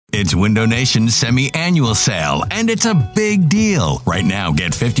It's Window Nation's semi-annual sale, and it's a big deal. Right now,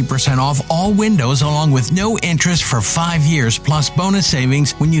 get 50% off all windows along with no interest for 5 years plus bonus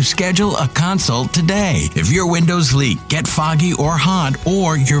savings when you schedule a consult today. If your windows leak, get foggy or hot,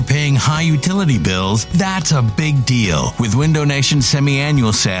 or you're paying high utility bills, that's a big deal. With Window Nation's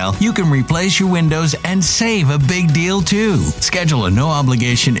semi-annual sale, you can replace your windows and save a big deal too. Schedule a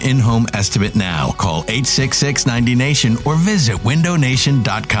no-obligation in-home estimate now. Call 866-90NATION or visit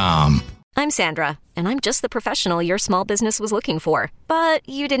windownation.com. I'm Sandra, and I'm just the professional your small business was looking for. But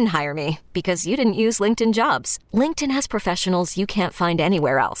you didn't hire me because you didn't use LinkedIn Jobs. LinkedIn has professionals you can't find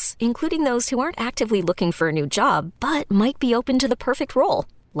anywhere else, including those who aren't actively looking for a new job, but might be open to the perfect role,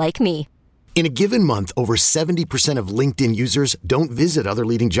 like me. In a given month, over 70% of LinkedIn users don't visit other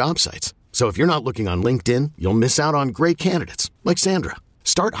leading job sites. So if you're not looking on LinkedIn, you'll miss out on great candidates like Sandra.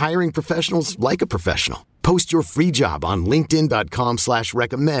 Start hiring professionals like a professional. Post your free job on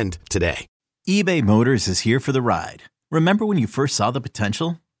linkedin.com/recommend today. eBay Motors is here for the ride. Remember when you first saw the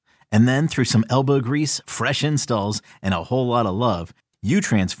potential? And then through some elbow grease, fresh installs, and a whole lot of love, you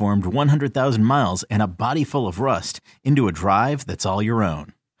transformed 100,000 miles and a body full of rust into a drive that's all your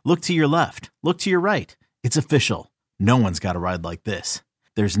own. Look to your left. Look to your right. It's official. No one's got a ride like this.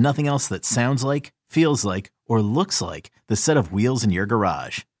 There's nothing else that sounds like, feels like, or looks like the set of wheels in your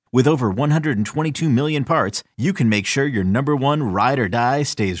garage. With over 122 million parts, you can make sure your number one ride or die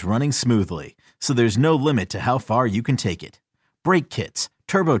stays running smoothly, so there's no limit to how far you can take it. Brake kits,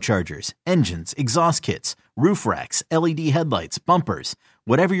 turbochargers, engines, exhaust kits, roof racks, LED headlights, bumpers,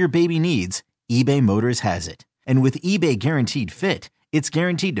 whatever your baby needs, eBay Motors has it. And with eBay Guaranteed Fit, it's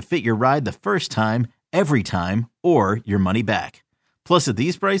guaranteed to fit your ride the first time, every time, or your money back. Plus, at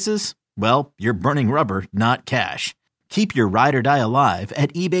these prices, well, you're burning rubber, not cash. Keep your ride or die alive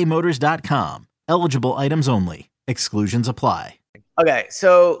at ebaymotors.com. Eligible items only. Exclusions apply. Okay,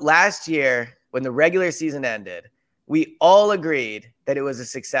 so last year, when the regular season ended, we all agreed that it was a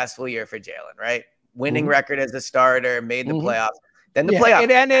successful year for Jalen, right? Winning record as a starter, made the playoffs. Then the playoff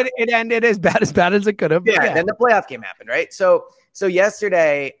it ended as bad as it could have. Yeah, then the playoff game happened, right? So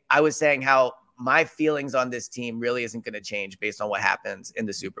yesterday I was saying how my feelings on this team really isn't going to change based on what happens in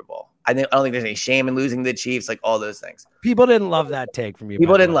the Super Bowl. I don't think there's any shame in losing the Chiefs, like all those things. People didn't love that take from you.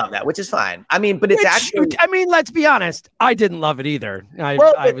 People didn't love that, which is fine. I mean, but it's actually, I mean, let's be honest. I didn't love it either. I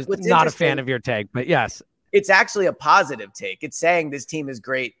was not a fan of your take, but yes. It's actually a positive take. It's saying this team is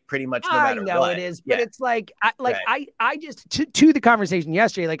great pretty much no matter what. I know it is, but it's like, I just, to the conversation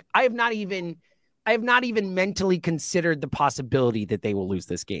yesterday, like I have not even mentally considered the possibility that they will lose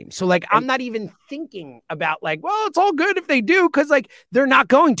this game. So like, I'm not even thinking about like, well, it's all good if they do, because like they're not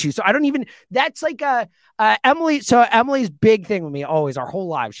going to. So I don't even, that's like Emily. So Emily's big thing with me always, our whole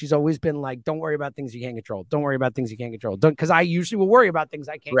life, she's always been like, don't worry about things you can't control. Don't worry about things you can't control. Because I usually will worry about things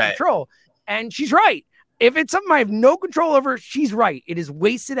I can't control. And she's right. If it's something I have no control over, she's right. It is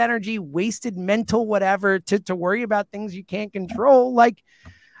wasted energy, wasted mental, whatever, to worry about things you can't control. Like,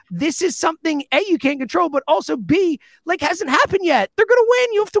 this is something, A, you can't control, but also B, like hasn't happened yet. They're going to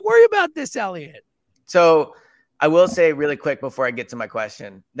win. You have to worry about this, Elliot. So I will say really quick before I get to my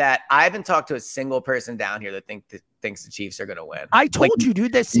question that I haven't talked to a single person down here that thinks the Chiefs are going to win. I told you,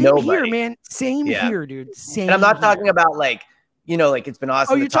 dude, that same here, man. Same here, dude. Same. And I'm not talking about like, like it's been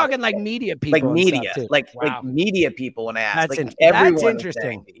awesome. Oh, you're talking like media people, like media, like media people. When I ask, that's everyone that's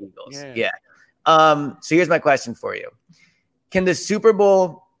interesting. The Eagles. Yeah. So here's my question for you: can the Super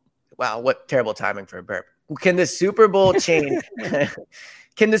Bowl? Wow, what terrible timing for a burp. Can the Super Bowl change?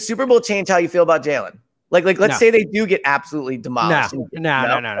 Can the Super Bowl change how you feel about Jalen? Like let's say they do get absolutely demolished.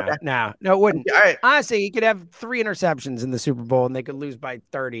 No, it wouldn't. All right. Honestly, he could have 3 interceptions in the Super Bowl and they could lose by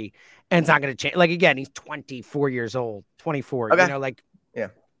 30, and it's not going to change. Like again, he's 24 years old, 24. Okay.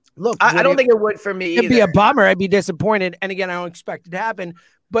 Look, I don't think it would for me. It'd be a bummer. I'd be disappointed. And again, I don't expect it to happen.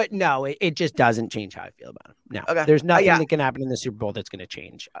 But no, it just doesn't change how I feel about him. No, there's nothing that can happen in the Super Bowl that's going to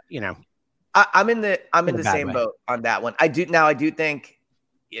change. I'm in the same boat on that one. I do think.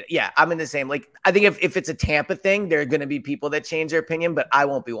 Yeah, I'm in the same. Like, I think if it's a Tampa thing, there are going to be people that change their opinion, but I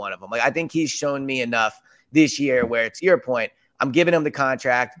won't be one of them. Like, I think he's shown me enough this year where, to your point, I'm giving him the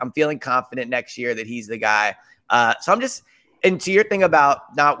contract. I'm feeling confident next year that he's the guy. So I'm just, and to your thing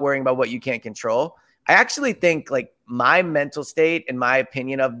about not worrying about what you can't control, I actually think like my mental state and my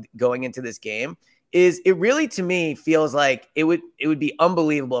opinion of going into this game is it really, to me, feels like it would be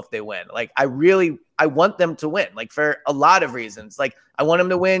unbelievable if they win. Like, I want them to win, like for a lot of reasons. Like, I want them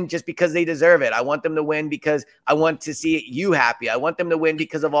to win just because they deserve it. I want them to win because I want to see you happy. I want them to win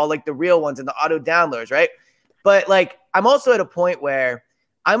because of all like the real ones and the auto downloads, right? But like, I'm also at a point where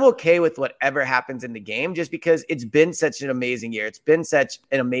I'm okay with whatever happens in the game just because it's been such an amazing year. It's been such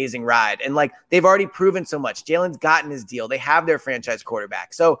an amazing ride. And like, they've already proven so much. Jalen's gotten his deal. They have their franchise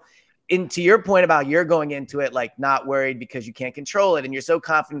quarterback. So to your point about you're going into it, like not worried because you can't control it and you're so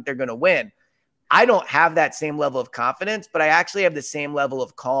confident they're going to win. I don't have that same level of confidence, but I actually have the same level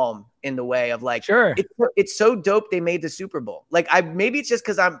of calm in the way of like, sure, it's so dope they made the Super Bowl. Like maybe it's just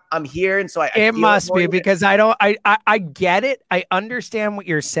because I'm here, and so it must be because I get it. I understand what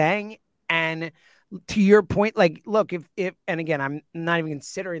you're saying, and to your point, like, look, if and again, I'm not even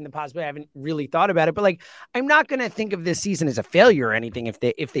considering the possibility. I haven't really thought about it, but like, I'm not going to think of this season as a failure or anything if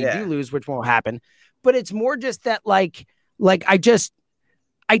they do lose, which won't happen. But it's more just that like I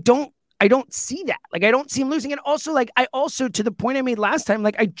don't see that. Like, I don't see him losing. And also, like, to the point I made last time,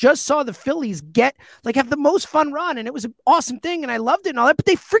 like, I just saw the Phillies have the most fun run, and it was an awesome thing, and I loved it and all that, but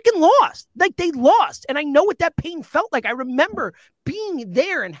they freaking lost. Like, they lost. And I know what that pain felt like. I remember being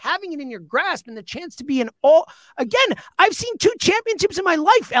there and having it in your grasp and the chance to be again, I've seen 2 championships in my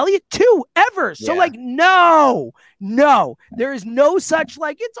life, Elliot, 2 ever. So like, no, there is no such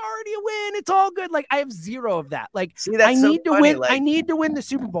like, it's already a win. It's all good. Like, I have 0 of that. Like, I need to win. Like, I need to win the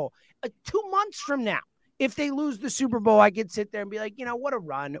Super Bowl. 2 months from now, if they lose the Super Bowl, I could sit there and be like, you know, what a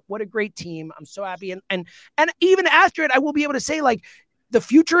run, what a great team. I'm so happy. And even after it, I will be able to say like, the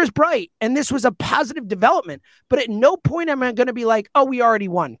future is bright and this was a positive development. But at no point am I going to be like, oh, we already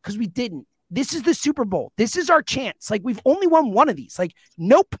won, because we didn't. This is the Super Bowl. This is our chance. Like, we've only won one of these. Like,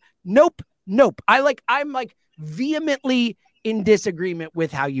 nope. I'm like vehemently in disagreement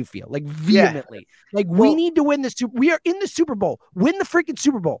with how you feel. Like, vehemently. Yeah. Like, we need to win the Super. We are in the Super Bowl. Win the freaking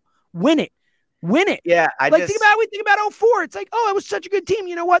Super Bowl. Win it. Yeah. We think about 04. It's like, oh, it was such a good team.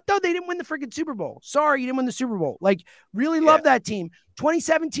 You know what, though? They didn't win the freaking Super Bowl. Sorry, you didn't win the Super Bowl. Like, really love that team.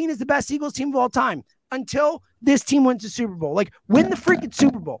 2017 is the best Eagles team of all time until this team wins the Super Bowl. Like, win the freaking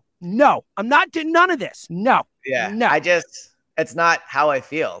Super Bowl. No, I'm not doing none of this. No. Yeah. No. It's not how I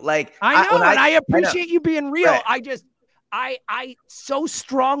feel. Like, I know, and I appreciate you being real. Right. I so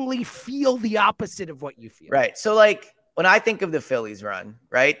strongly feel the opposite of what you feel. Right. So like, when I think of the Phillies run,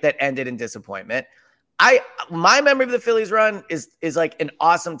 right, that ended in disappointment, my memory of the Phillies run is like an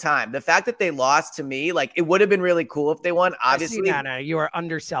awesome time. The fact that they lost, to me, like, it would have been really cool if they won. Obviously, no, you are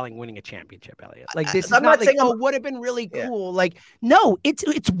underselling winning a championship, Elliot. Like, this is not like, oh, would have been really cool. Yeah. Like, no,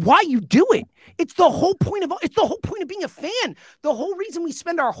 it's why you do it. It's the whole point of being a fan. The whole reason we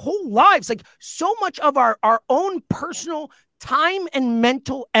spend our whole lives, like, so much of our own personal time and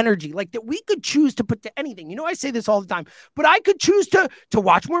mental energy, like, that we could choose to put to anything. You know, I say this all the time, but I could choose to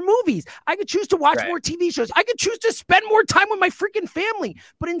watch more movies. I could choose to watch more TV shows. I could choose to spend more time with my freaking family.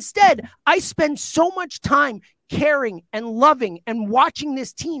 But instead, I spend so much time caring and loving and watching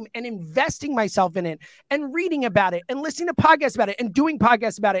this team and investing myself in it and reading about it and listening to podcasts about it and doing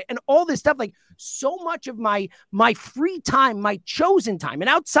podcasts about it and all this stuff. Like, so much of my free time, my chosen time, and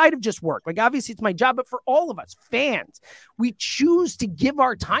outside of just work, like, obviously it's my job, but for all of us fans, we choose to give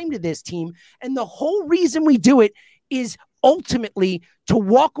our time to this team. And the whole reason we do it is ultimately to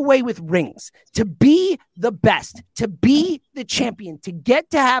walk away with rings, to be the best, to be the champion, to get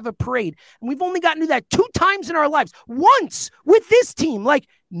to have a parade. And we've only gotten to that 2 times in our lives. Once with this team. Like,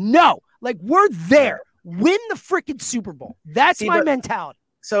 no, like, we're there. Win the freaking Super Bowl. That's my mentality.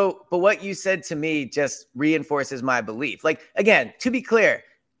 So, but what you said to me just reinforces my belief. Like, again, to be clear,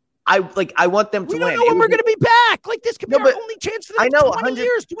 I want them to win. We don't know when we're going to be back. Like, this could be our only chance for the next 20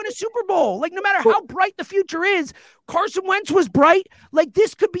 years to win a Super Bowl. Like, no matter how bright the future is, Carson Wentz was bright. Like,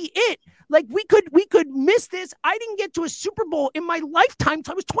 this could be it. Like, we could miss this. I didn't get to a Super Bowl in my lifetime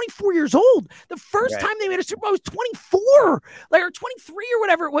until I was 24 years old. The first time they made a Super Bowl, I was 24, like, or 23 or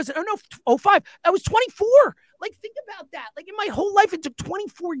whatever it was. Oh no, 05. I was 24. Like, think about that. Like, in my whole life, it took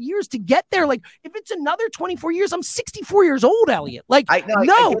 24 years to get there. Like, if it's another 24 years, I'm 64 years old, Elliot. Like, I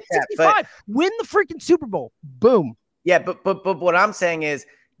 65. Win the freaking Super Bowl. Boom. Yeah, but what I'm saying is,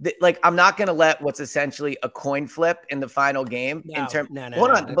 like, I'm not going to let what's essentially a coin flip in the final game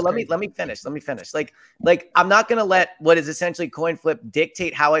hold on, but let me finish. Like, I'm not going to let what is essentially coin flip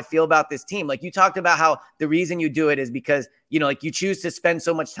dictate how I feel about this team. Like, you talked about how the reason you do it is because, you know, like, you choose to spend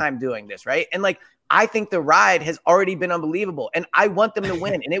so much time doing this, right? And like, I think the ride has already been unbelievable, and I want them to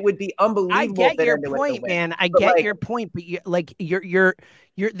win, and it would be unbelievable. I get your point, man. I get your point, but your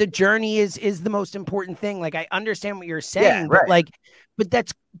the journey is the most important thing. Like, I understand what you're saying, but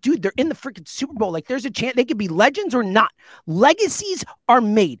that's, dude, they're in the freaking Super Bowl. Like, there's a chance they could be legends or not. Legacies are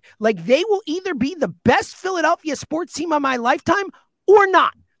made. Like, they will either be the best Philadelphia sports team of my lifetime or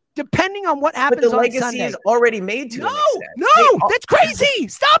not. depending on what happens but the on legacy Sunday. is already made to No, an extent. no, that's crazy.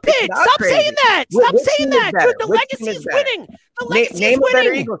 Stop it. Stop crazy. saying that. Stop Which saying team is that. better? Dude, the Which legacy team is is better? winning. The legacy Name is a better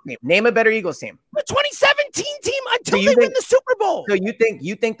winning. Eagles team. Name a better Eagles team. The 2017 team until So they win the Super Bowl. So you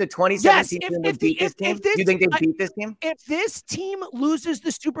think the 2017 team would beat this team? You think they beat this team? If this team loses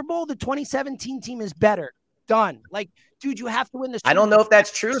the Super Bowl, the 2017 team is better. Done. Like, dude, you have to win the Super Bowl. I don't know if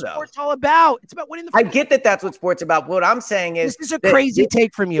that's true, though. Sports all about. It's about winning the. I get that that's what sports about. What I'm saying is this is a crazy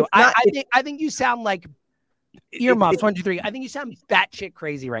take from you. I think you sound like earmuffs. 1, 2, 3. I think you sound batshit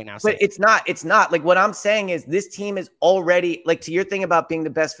crazy right now. But it's not. It's not. Like, what I'm saying is this team is already, like, to your thing about being the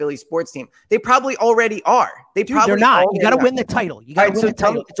best Philly sports team, they probably already are. They're not. You got to win the title. You got to win the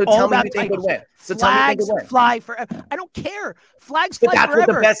title. So tell me who you think would win. So flags fly forever. I don't care. Flags fly forever. But that's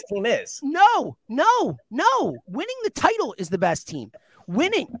what the best team is. No. Winning the title is the best team.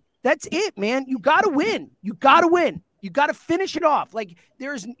 Winning. That's it, man. You got to win. You got to win. You got to finish it off. Like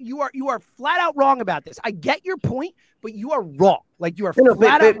you are flat out wrong about this. I get your point, but you are wrong. Like you are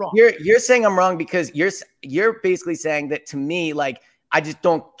flat out wrong. You're saying I'm wrong because you're basically saying that to me, like, I just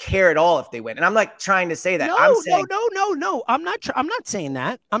don't care at all if they win. And I'm like trying to say that. No. I'm not saying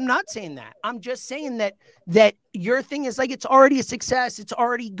that. I'm not saying that. I'm just saying that your thing is like, it's already a success. It's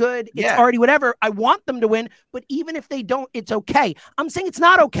already good. It's already whatever. I want them to win, but even if they don't, it's okay. I'm saying it's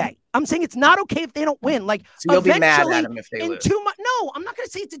not okay. I'm saying it's not okay if they don't win. Like, so you'll be mad at them if they lose. No, I'm not going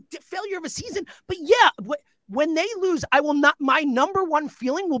to say it's a failure of a season, but yeah, when they lose, I will not. My number one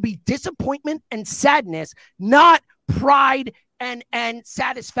feeling will be disappointment and sadness, not pride and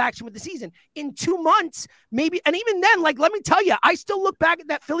satisfaction with the season. In 2 months, maybe, and even then, like, let me tell you, I still look back at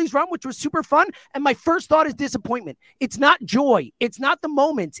that Phillies run, which was super fun, and my first thought is disappointment. It's not joy. It's not the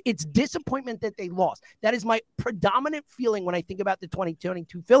moments. It's disappointment that they lost. That is my predominant feeling when I think about the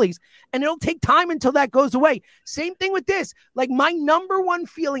 2022 Phillies, and it'll take time until that goes away. Same thing with this. Like, my number one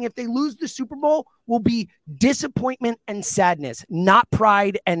feeling if they lose the Super Bowl will be disappointment and sadness, not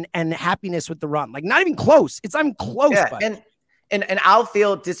pride and happiness with the run. Like, not even close. It's not even close. Yeah, and I'll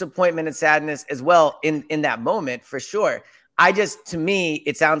feel disappointment and sadness as well in that moment for sure. To me,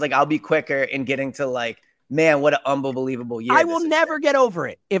 it sounds like I'll be quicker in getting to, like, man, what an unbelievable year. I will never get over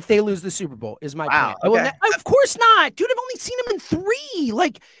it if they lose the Super Bowl, is my point. Okay. Of course not. Dude, I've only seen them in 3.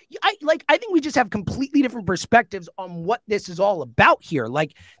 I think we just have completely different perspectives on what this is all about here.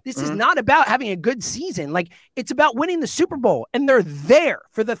 Like, this is not about having a good season. Like, it's about winning the Super Bowl, and they're there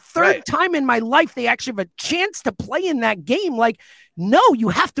for the third time in my life. They actually have a chance to play in that game. Like, no, you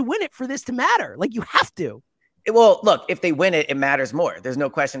have to win it for this to matter. Like, you have to. Well, look, if they win it, it matters more. There's no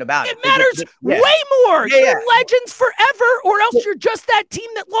question about it. It matters way more. You're legends forever, or else you're just that team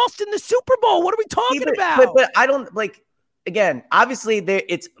that lost in the Super Bowl. What are we talking about? But I don't, like, again, obviously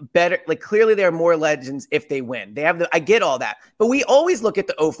it's better. Like, clearly there are more legends if they win. I get all that. But we always look at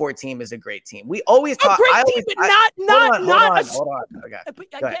the 2004 team as a great team. We always talk. Hold on. Okay. But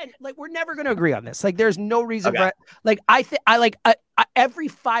again, like, we're never going to agree on this. Like, there's no reason for it. Like, I every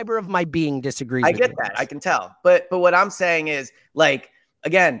fiber of my being disagrees. I get that. I can tell. But what I'm saying is, like,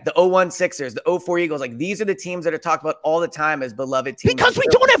 again, the 01 Sixers, the 04 Eagles, like, these are the teams that are talked about all the time as beloved teams. Because we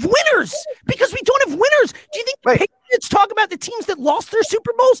don't have winners. Do you think Patriots talk about the teams that lost their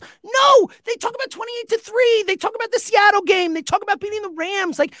Super Bowls? No, they talk about 28-3. They talk about the Seattle game. They talk about beating the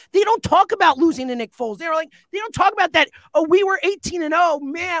Rams. Like, they don't talk about losing to Nick Foles. They don't talk about that. Oh, we were 18-0.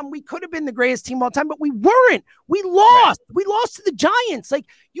 Man, we could have been the greatest team of all time, but we weren't. We lost. We lost to the Giants. Like,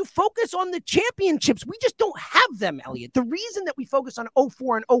 you focus on the championships. We just don't have them, Elliot. The reason that we focus on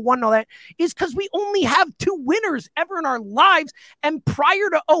 04 and 01 and all that is because we only have 2 winners ever in our lives. And prior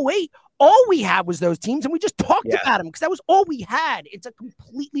to 08, all we had was those teams, and we just talked about them because that was all we had. It's a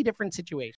completely different situation.